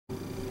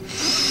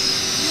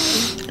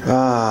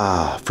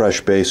Ah,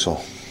 fresh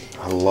basil.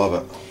 I love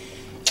it.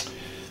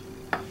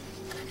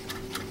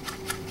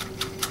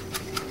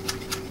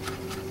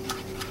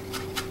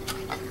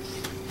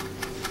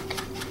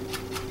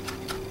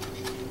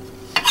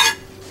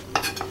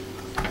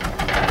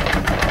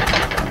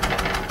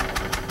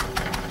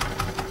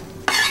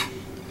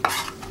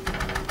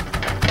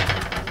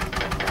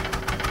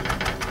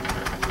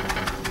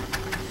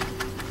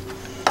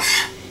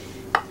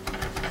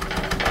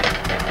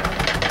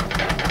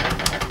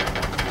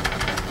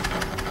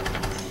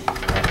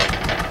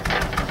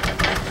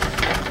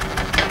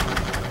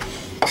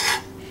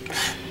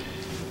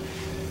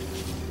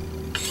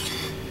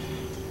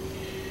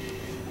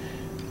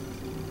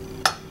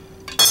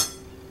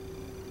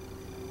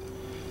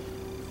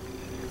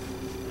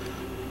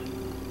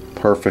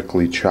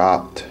 Perfectly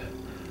chopped,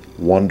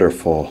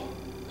 wonderful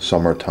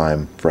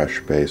summertime fresh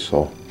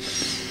basil.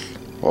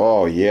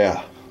 Oh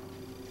yeah.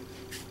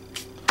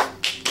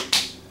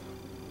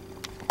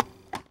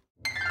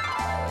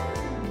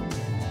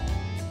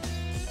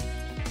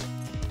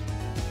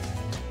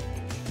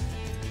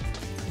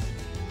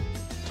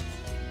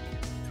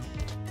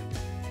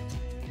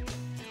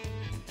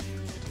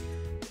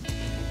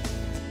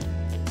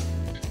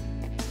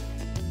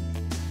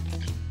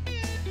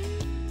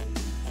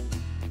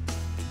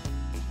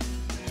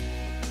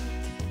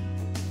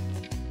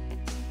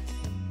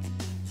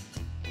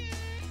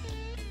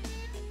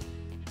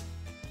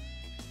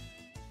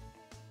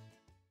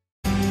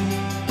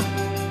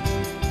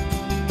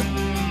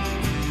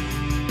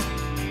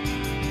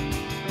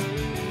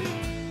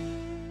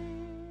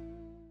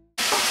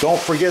 Don't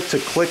forget to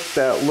click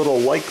that little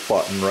like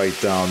button right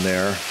down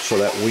there so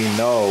that we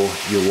know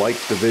you like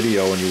the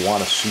video and you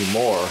want to see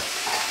more.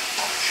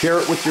 Share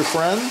it with your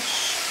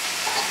friends.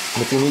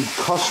 And if you need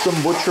custom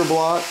butcher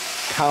block,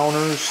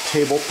 counters,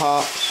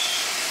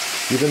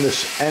 tabletops, even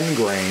this end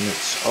grain,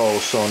 it's oh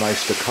so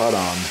nice to cut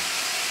on.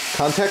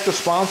 Contact the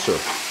sponsor.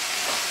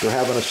 They're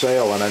having a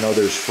sale and I know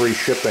there's free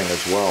shipping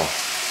as well.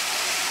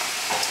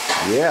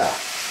 Yeah,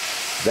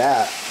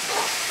 that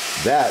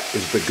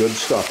is the good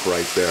stuff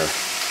right there.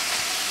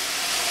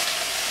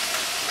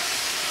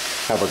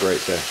 Have a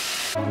great day.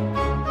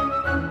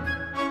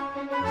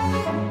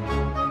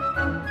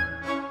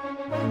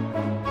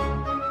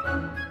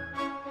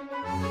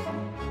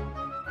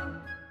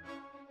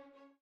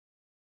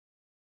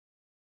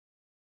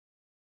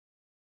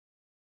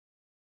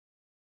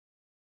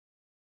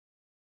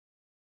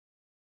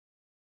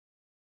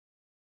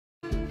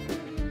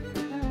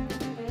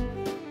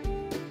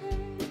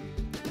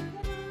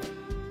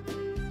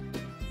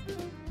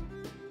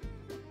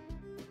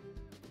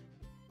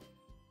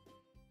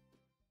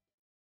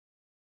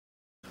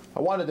 I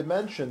wanted to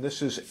mention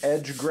this is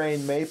edge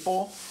grain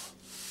maple.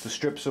 The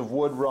strips of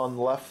wood run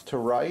left to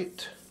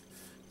right.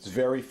 It's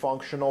very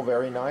functional,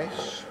 very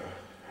nice.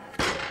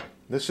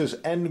 This is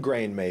end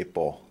grain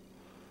maple.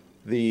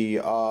 The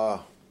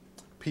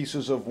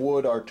pieces of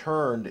wood are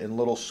turned in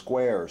little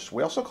squares.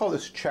 We also call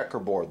this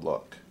checkerboard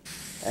look.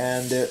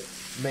 And it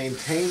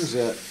maintains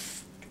it,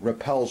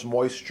 repels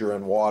moisture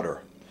and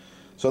water.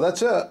 So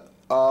that's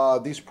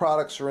it. These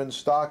products are in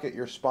stock at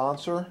your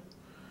sponsor,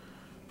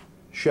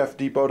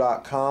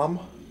 chefdepot.com.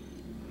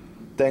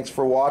 Thanks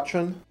for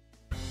watching.